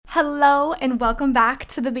Hello and welcome back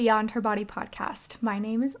to the Beyond Her Body podcast. My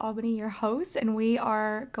name is Albany, your host, and we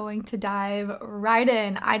are going to dive right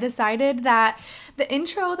in. I decided that the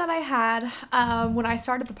intro that I had when I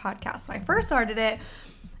started the podcast, when I first started it,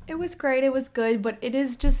 it was great, it was good, but it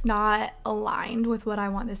is just not aligned with what I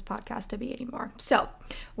want this podcast to be anymore. So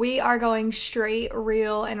we are going straight,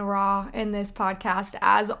 real, and raw in this podcast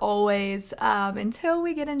as always until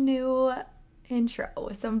we get a new intro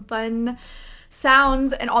with some fun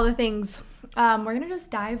sounds and all the things. We're gonna just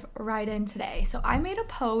dive right in today. So I made a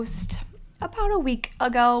post about a week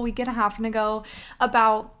and a half ago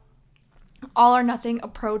about all or nothing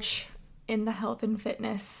approach in the health and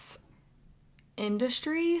fitness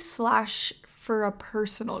industry / for a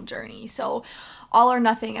personal journey. So all or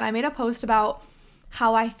nothing. And I made a post about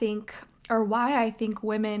how I think or why I think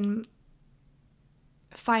women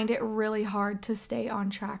find it really hard to stay on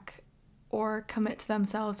track or commit to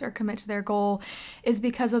themselves or commit to their goal is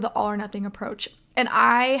because of the all or nothing approach. And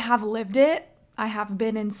I have lived it. I have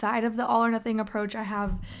been inside of the all or nothing approach. I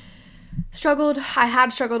had struggled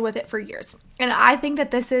with it for years. And I think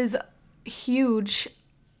that this is huge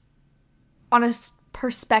on a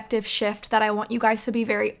perspective shift that I want you guys to be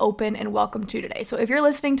very open and welcome to today. So if you're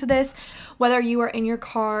listening to this, whether you are in your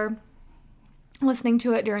car, listening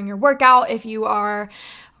to it during your workout, if you are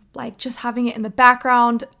like just having it in the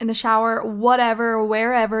background, in the shower, whatever,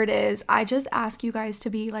 wherever it is, I just ask you guys to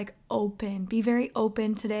be like open, be very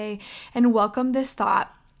open today and welcome this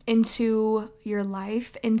thought into your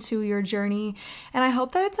life, into your journey. And I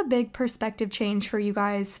hope that it's a big perspective change for you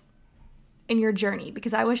guys in your journey,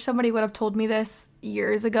 because I wish somebody would have told me this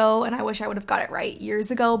years ago, and I wish I would have got it right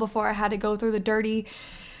years ago before I had to go through the dirty,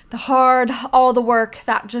 the hard, all the work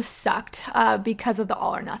that just sucked because of the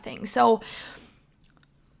all or nothing. So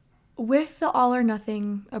with the all or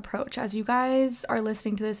nothing approach, as you guys are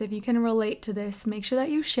listening to this, if you can relate to this, make sure that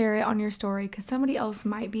you share it on your story because somebody else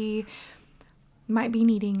might be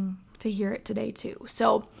needing to hear it today too.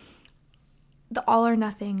 So the all or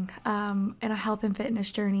nothing in a health and fitness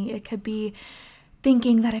journey, it could be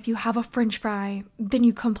thinking that if you have a French fry, then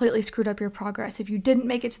you completely screwed up your progress. If you didn't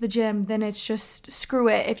make it to the gym, then it's just screw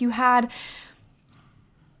it. If you had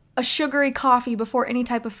a sugary coffee before any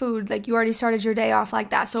type of food, like you already started your day off like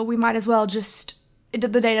that, so we might as well just, the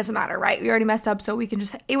day doesn't matter, right? We already messed up, so we can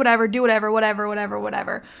just eat whatever, do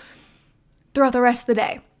whatever throughout the rest of the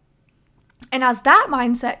day. And as that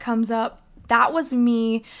mindset comes up, that was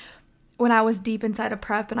me when I was deep inside of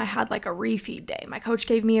prep and I had like a refeed day. My coach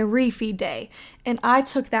gave me a refeed day and I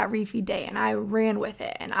took that refeed day and I ran with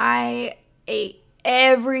it and I ate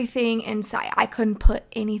everything in sight. I couldn't put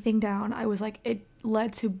anything down. I was like, it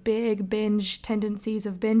led to big binge tendencies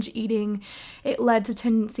of binge eating. It led to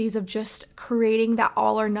tendencies of just creating that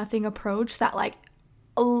all or nothing approach that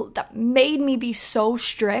that made me be so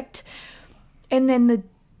strict. And then the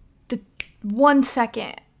 1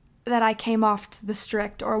 second that I came off the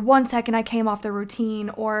strict, or 1 second I came off the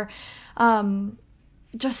routine, or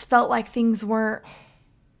just felt like things weren't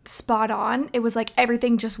spot on, it was like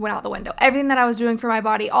everything just went out the window. Everything that I was doing for my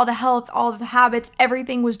body, all the health, all the habits,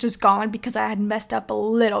 everything was just gone because I had messed up a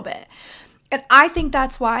little bit. And I think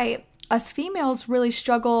that's why us females really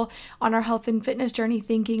struggle on our health and fitness journey,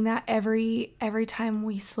 thinking that every time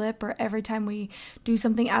we slip or every time we do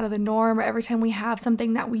something out of the norm or every time we have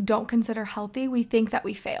something that we don't consider healthy, we think that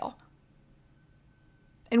we fail.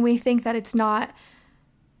 And we think that it's not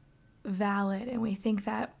valid, and we think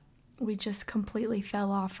that we just completely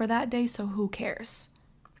fell off for that day, so who cares?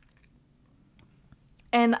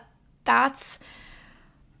 And that's,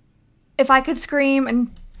 if I could scream and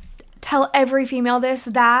tell every female this,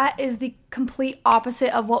 that is the complete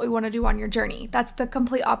opposite of what we want to do on your journey. That's the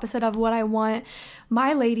complete opposite of what I want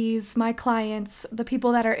my ladies, my clients, the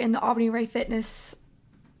people that are in the Albany Ray Fitness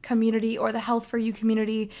community or the Health for You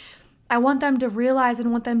community, I want them to realize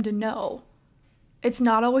and want them to know. It's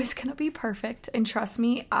not always going to be perfect. And trust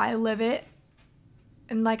me, I live it.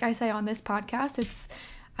 And like I say on this podcast,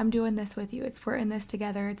 I'm doing this with you. We're in this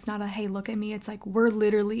together. It's not a, hey, look at me. It's like, we're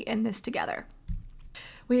literally in this together.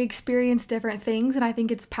 We experience different things. And I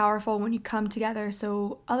think it's powerful when you come together.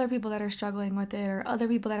 So other people that are struggling with it or other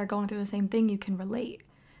people that are going through the same thing, you can relate.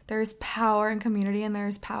 There's power in community and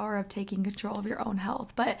there's power of taking control of your own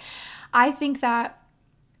health. But I think that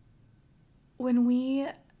when we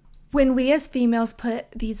as females put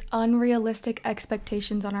these unrealistic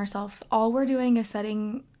expectations on ourselves, all we're doing is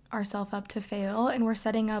setting ourselves up to fail, and we're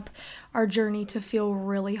setting up our journey to feel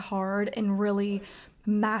really hard and really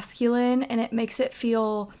masculine, and it makes it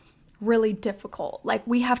feel really difficult. Like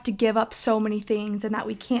we have to give up so many things, and that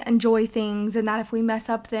we can't enjoy things, and that if we mess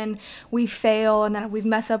up, then we fail, and that if we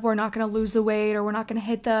mess up, we're not going to lose the weight, or we're not going to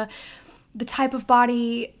hit the type of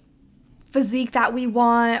body physique that we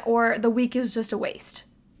want, or the week is just a waste.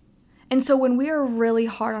 And so when we are really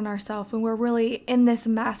hard on ourselves, when we're really in this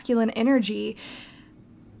masculine energy,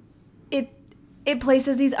 it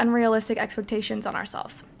places these unrealistic expectations on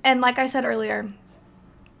ourselves. And like I said earlier,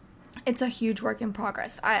 it's a huge work in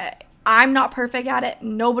progress. I'm not perfect at it.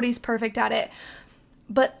 Nobody's perfect at it.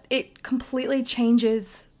 But it completely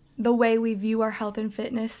changes the way we view our health and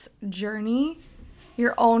fitness journey,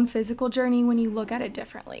 your own physical journey, when you look at it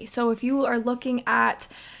differently. So if you are looking at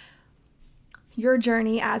your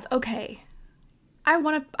journey as, okay, I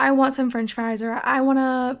want some french fries, or I want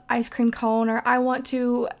a ice cream cone, or I want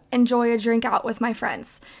to enjoy a drink out with my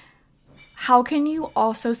friends. How can you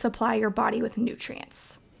also supply your body with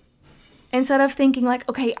nutrients? Instead of thinking like,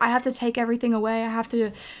 okay, I have to take everything away, I have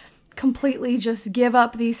to completely just give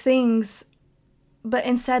up these things. But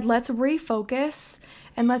instead, let's refocus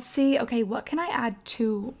and let's see, okay, what can I add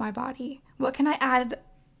to my body? What can I add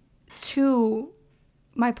to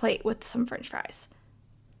my plate with some french fries?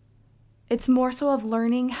 It's more so of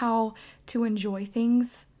learning how to enjoy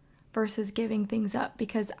things versus giving things up,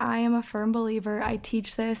 because I am a firm believer. I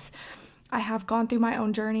teach this. I have gone through my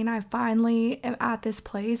own journey, and I finally am at this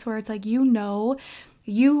place where it's like, you know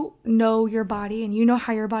your body, and you know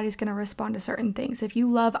how your body's going to respond to certain things. If you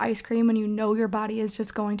love ice cream and you know your body is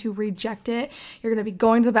just going to reject it, you're going to be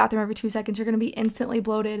going to the bathroom every 2 seconds, you're going to be instantly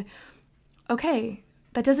bloated. Okay,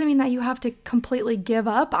 that doesn't mean that you have to completely give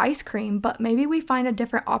up ice cream, but maybe we find a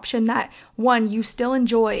different option that, one, you still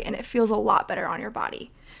enjoy and it feels a lot better on your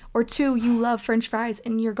body. Or two, you love french fries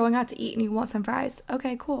and you're going out to eat and you want some fries.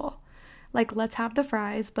 Okay, cool. Like, let's have the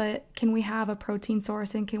fries, but can we have a protein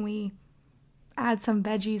source, and can we add some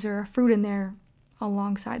veggies or a fruit in there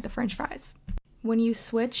alongside the french fries? When you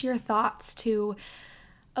switch your thoughts to,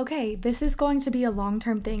 okay, this is going to be a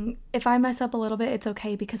long-term thing. If I mess up a little bit, it's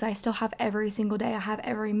okay, because I still have every single day. I have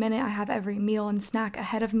every minute. I have every meal and snack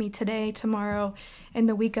ahead of me today, tomorrow, and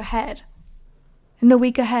the week ahead.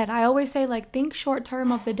 I always say, like, think short-term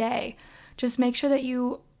of the day. Just make sure that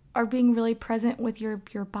you are being really present with your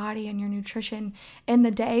body and your nutrition in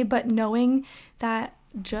the day, but knowing that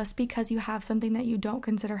just because you have something that you don't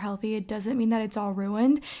consider healthy, it doesn't mean that it's all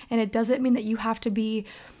ruined, and it doesn't mean that you have to be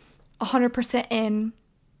 100% in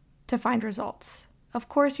to find results. Of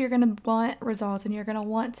course, you're going to want results, and you're going to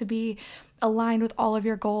want to be aligned with all of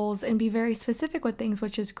your goals and be very specific with things,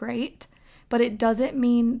 which is great. But it doesn't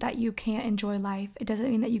mean that you can't enjoy life. It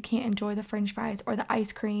doesn't mean that you can't enjoy the french fries or the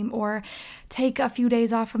ice cream, or take a few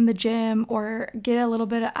days off from the gym, or get a little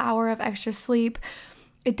bit of hour of extra sleep.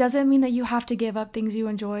 It doesn't mean that you have to give up things you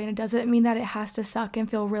enjoy, and it doesn't mean that it has to suck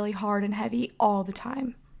and feel really hard and heavy all the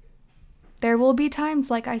time. There will be times,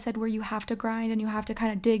 like I said, where you have to grind and you have to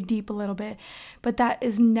kind of dig deep a little bit, but that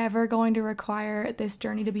is never going to require this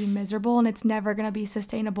journey to be miserable, and it's never going to be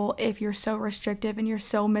sustainable if you're so restrictive and you're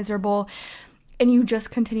so miserable and you just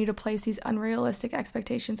continue to place these unrealistic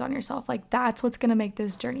expectations on yourself. Like, that's what's going to make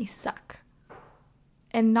this journey suck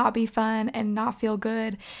and not be fun and not feel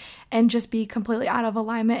good and just be completely out of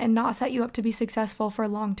alignment and not set you up to be successful for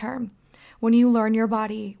long term. When you learn your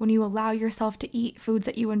body, when you allow yourself to eat foods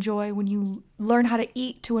that you enjoy, when you learn how to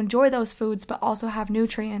eat to enjoy those foods but also have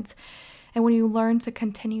nutrients, and when you learn to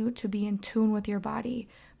continue to be in tune with your body,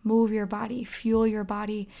 move your body, fuel your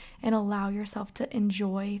body, and allow yourself to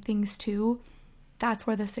enjoy things too, that's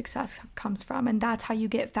where the success comes from. And that's how you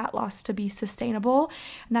get fat loss to be sustainable,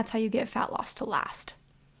 and that's how you get fat loss to last.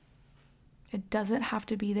 It doesn't have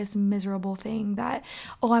to be this miserable thing that,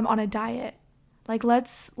 oh, I'm on a diet. Like,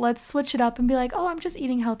 let's switch it up and be like, oh, I'm just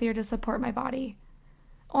eating healthier to support my body.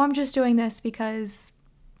 Oh, I'm just doing this because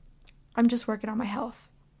I'm just working on my health.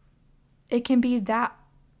 It can be that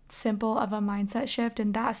simple of a mindset shift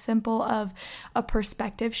and that simple of a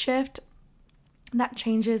perspective shift that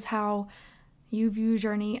changes how you view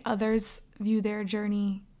journey, others view their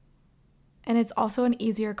journey. And it's also an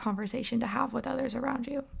easier conversation to have with others around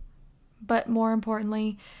you. But more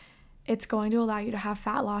importantly, it's going to allow you to have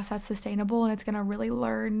fat loss that's sustainable, and it's going to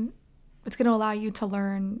allow you to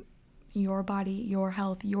learn your body, your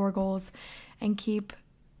health, your goals, and keep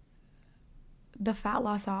the fat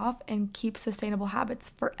loss off and keep sustainable habits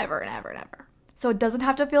forever and ever and ever. So it doesn't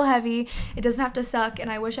have to feel heavy. It doesn't have to suck.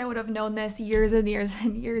 And I wish I would have known this years and years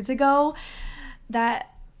and years ago,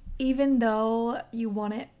 that even though you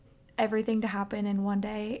want everything to happen in one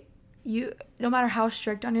day, no matter how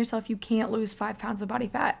strict on yourself, you can't lose 5 pounds of body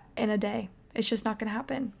fat in a day. It's just not going to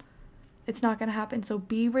happen. It's not going to happen. So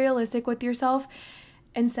be realistic with yourself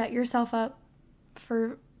and set yourself up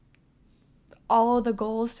for all of the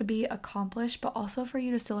goals to be accomplished, but also for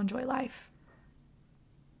you to still enjoy life.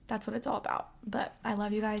 That's what it's all about. But I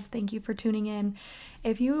love you guys. Thank you for tuning in.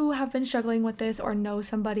 If you have been struggling with this or know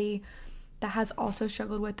somebody that has also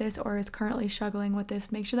struggled with this or is currently struggling with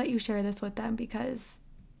this, make sure that you share this with them, because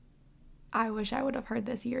I wish I would have heard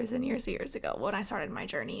this years and years and years ago when I started my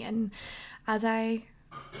journey and as I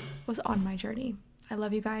was on my journey. I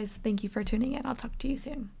love you guys. Thank you for tuning in. I'll talk to you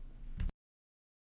soon.